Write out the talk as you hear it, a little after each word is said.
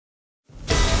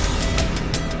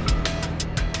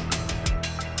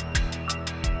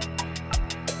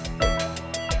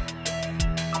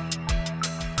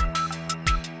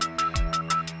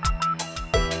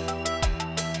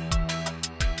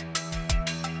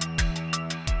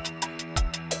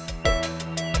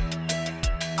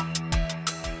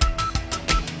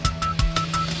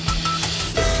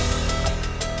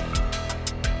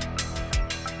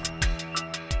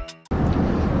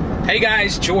Hey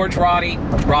guys, George Roddy,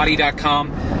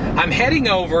 Roddy.com. I'm heading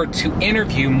over to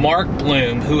interview Mark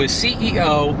Bloom, who is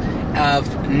CEO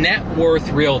of Net Worth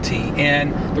Realty.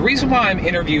 And the reason why I'm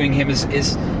interviewing him is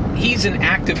he's an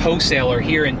active wholesaler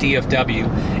here in DFW.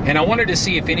 And I wanted to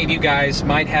see if any of you guys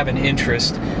might have an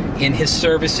interest in his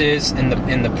services and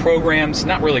the programs,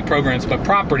 not really programs, but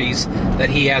properties that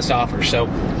he has to offer. So,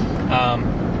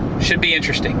 should be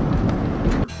interesting.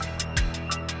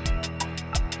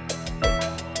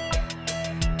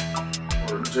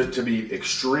 To be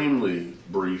extremely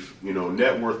brief,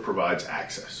 Net Worth provides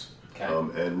access. Okay.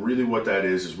 And really what that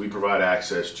is we provide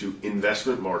access to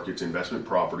investment markets, investment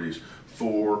properties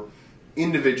for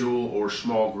individual or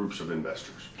small groups of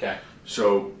investors. Okay.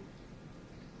 So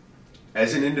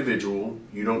as an individual,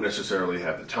 you don't necessarily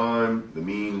have the time, the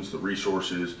means, the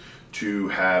resources to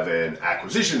have an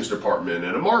acquisitions department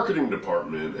and a marketing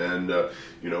department and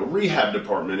rehab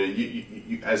department. And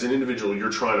you, as an individual, you're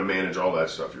trying to manage all that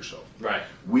stuff yourself. Right.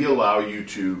 We allow you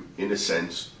to, in a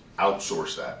sense,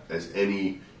 outsource that as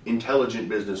any intelligent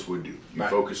business would do. You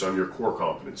focus on your core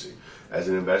competency. As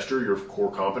an investor, your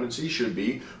core competency should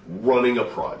be running a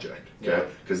project, okay?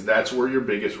 Because that's where your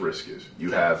biggest risk is.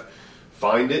 You have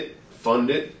find it, fund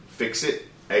it, fix it,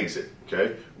 exit,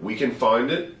 okay? We can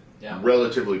find it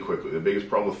relatively quickly. The biggest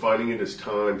problem with finding it is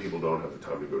time. People don't have the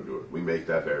time to go do it. We make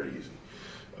that very easy.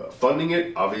 Funding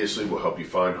it, obviously, will help you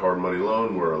find hard money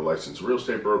loan. We're a licensed real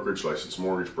estate brokerage, licensed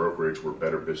mortgage brokerage. We're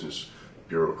Better Business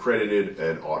Bureau accredited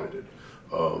and audited.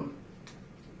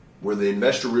 Where the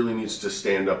investor really needs to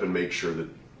stand up and make sure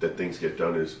that things get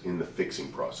done is in the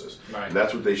fixing process. Right. And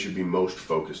that's what they should be most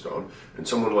focused on. And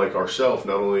someone like ourselves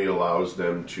not only allows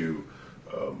them to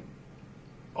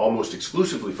almost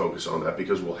exclusively focus on that,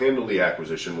 because we'll handle the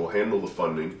acquisition, we'll handle the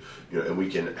funding, and we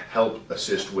can help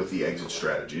assist with the exit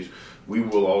strategies. We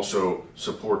will also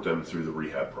support them through the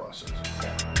rehab process.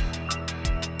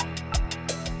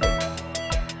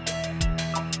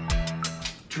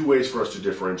 Two ways for us to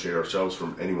differentiate ourselves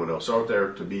from anyone else out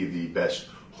there to be the best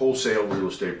wholesale real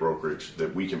estate brokerage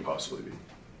that we can possibly be.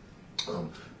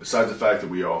 Besides the fact that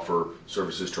we offer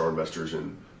services to our investors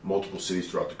in multiple cities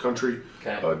throughout the country,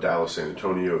 Dallas, San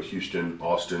Antonio, Houston,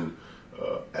 Austin,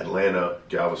 Atlanta,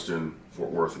 Galveston,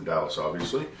 Fort Worth, and Dallas,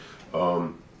 obviously.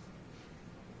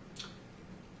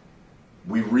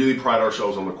 We really pride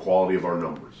ourselves on the quality of our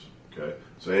numbers. Okay,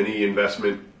 so any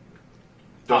investment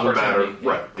doesn't matter,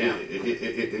 right?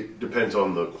 It depends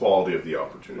on the quality of the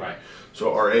opportunity. Right.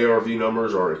 So our ARV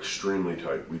numbers are extremely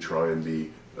tight. We try and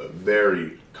be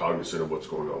very cognizant of what's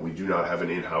going on. We do not have an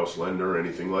in-house lender or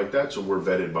anything like that, so we're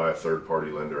vetted by a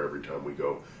third-party lender every time we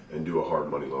go and do a hard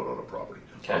money loan on a property.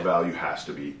 Okay. Our value has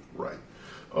to be right.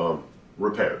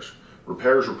 Repairs.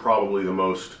 Repairs are probably the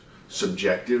most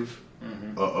subjective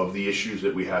of the issues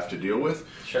that we have to deal with.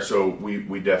 Sure. So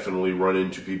we definitely run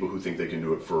into people who think they can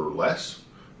do it for less.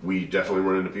 We definitely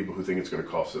run into people who think it's going to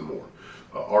cost them more.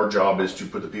 Our job is to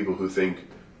put the people who think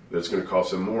that it's going to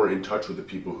cost them more in touch with the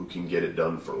people who can get it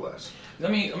done for less.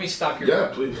 Let me stop you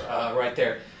please. Right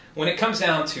there. When it comes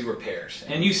down to repairs,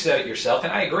 and you said it yourself,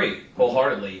 and I agree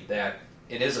wholeheartedly that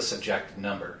it is a subjective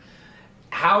number.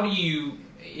 How do you,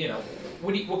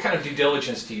 what kind of due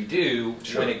diligence do you do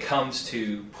when it comes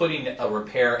to putting a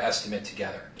repair estimate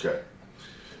together? Okay.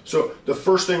 So the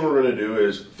first thing we're going to do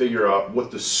is figure out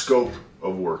what the scope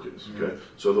of work is. Okay.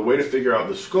 So the way to figure out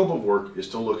the scope of work is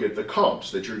to look at the comps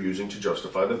that you're using to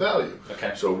justify the value.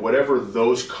 Okay. So whatever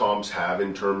those comps have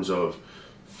in terms of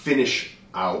finish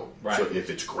out. Right. So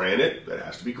if it's granite, that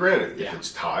has to be granite. If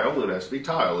it's tile, it has to be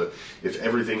tile. If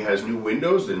everything has new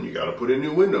windows, then you got to put in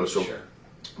new windows. So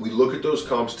we look at those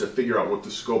comps to figure out what the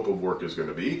scope of work is going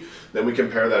to be. Then we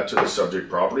compare that to the subject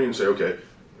property and say, okay,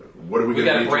 what are we going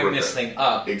to need to repair? We got to bring this thing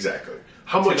up. Exactly.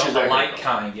 How much is that? Light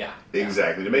kind,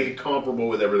 Exactly, to make it comparable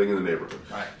with everything in the neighborhood.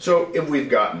 Right. So if we've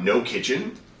got no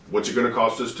kitchen, what's it going to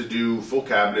cost us to do full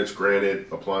cabinets, granite,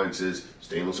 appliances,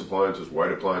 stainless appliances,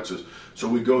 white appliances? So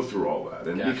we go through all that.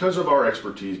 And because of our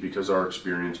expertise, because of our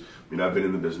experience, I've been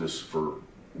in the business for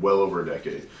well over a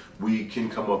decade, we can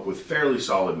come up with fairly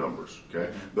solid numbers. Okay,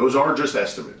 those are just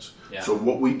estimates. So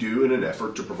what we do in an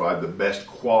effort to provide the best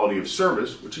quality of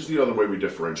service, which is the other way we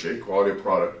differentiate, quality of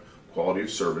product, quality of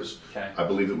service. I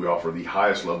believe that we offer the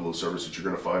highest level of service that you're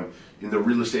going to find in the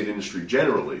real estate industry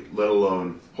generally, let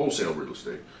alone wholesale real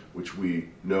estate, which we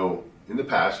know in the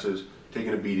past has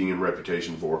taken a beating in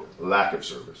reputation for lack of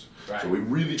service. Right. So we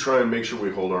really try and make sure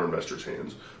we hold our investors'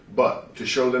 hands. But to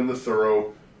show them the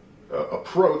thorough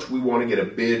approach, we want to get a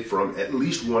bid from at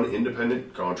least one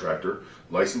independent contractor,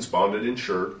 licensed, bonded,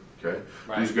 insured,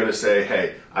 who's going to say,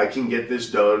 hey, I can get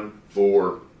this done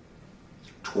for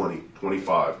 20,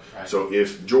 25. Right. So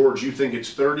if, George, you think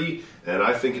it's 30 and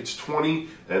I think it's 20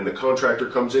 and the contractor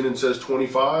comes in and says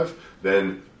 25,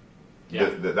 then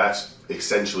that's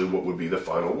essentially what would be the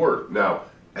final word. Now,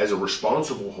 as a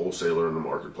responsible wholesaler in the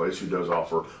marketplace who does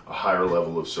offer a higher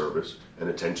level of service and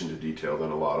attention to detail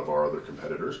than a lot of our other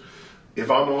competitors, if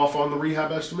I'm off on the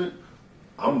rehab estimate,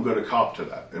 I'm going to cop to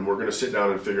that, and we're going to sit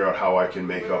down and figure out how I can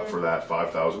make up for that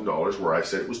 $5,000 where I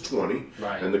said it was 20,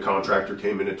 right, and the contractor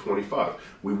came in at 25.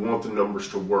 We want the numbers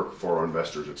to work for our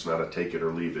investors. It's not a take it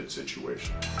or leave it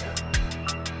situation.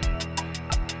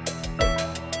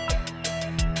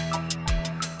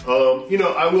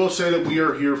 I will say that we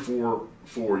are here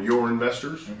for your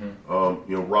investors.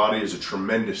 Roddy is a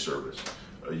tremendous service.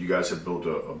 You guys have built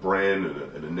a brand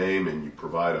and a name, and you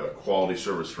provide a quality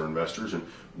service for investors, and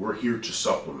we're here to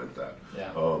supplement that.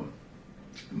 Yeah.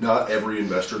 Not every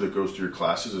investor that goes through your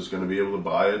classes is going to be able to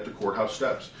buy at the courthouse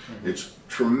steps. It's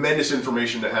tremendous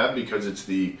information to have because it's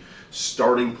the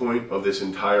starting point of this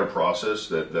entire process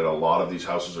that a lot of these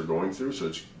houses are going through, so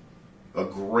it's a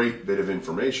great bit of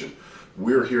information.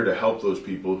 We're here to help those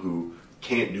people who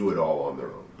can't do it all on their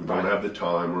own, who don't have the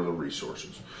time or the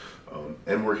resources.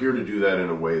 And we're here to do that in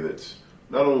a way that's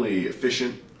not only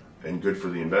efficient and good for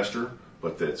the investor,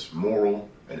 but that's moral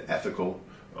and ethical,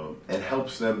 and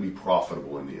helps them be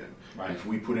profitable in the end. Right. If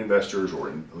we put investors,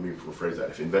 let me rephrase that,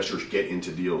 if investors get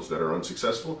into deals that are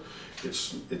unsuccessful,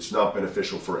 it's not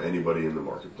beneficial for anybody in the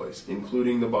marketplace,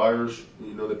 including the buyers,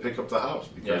 that pick up the house,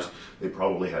 because they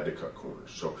probably had to cut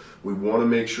corners. So we want to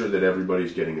make sure that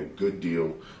everybody's getting a good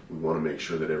deal. We want to make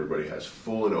sure that everybody has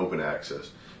full and open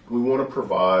access. We want to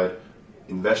provide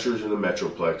investors in the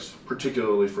Metroplex,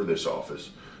 particularly for this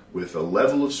office, with a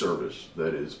level of service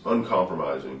that is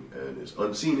uncompromising and is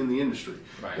unseen in the industry.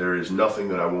 Right. There is nothing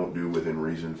that I won't do within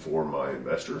reason for my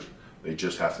investors. They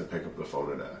just have to pick up the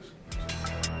phone and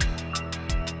ask.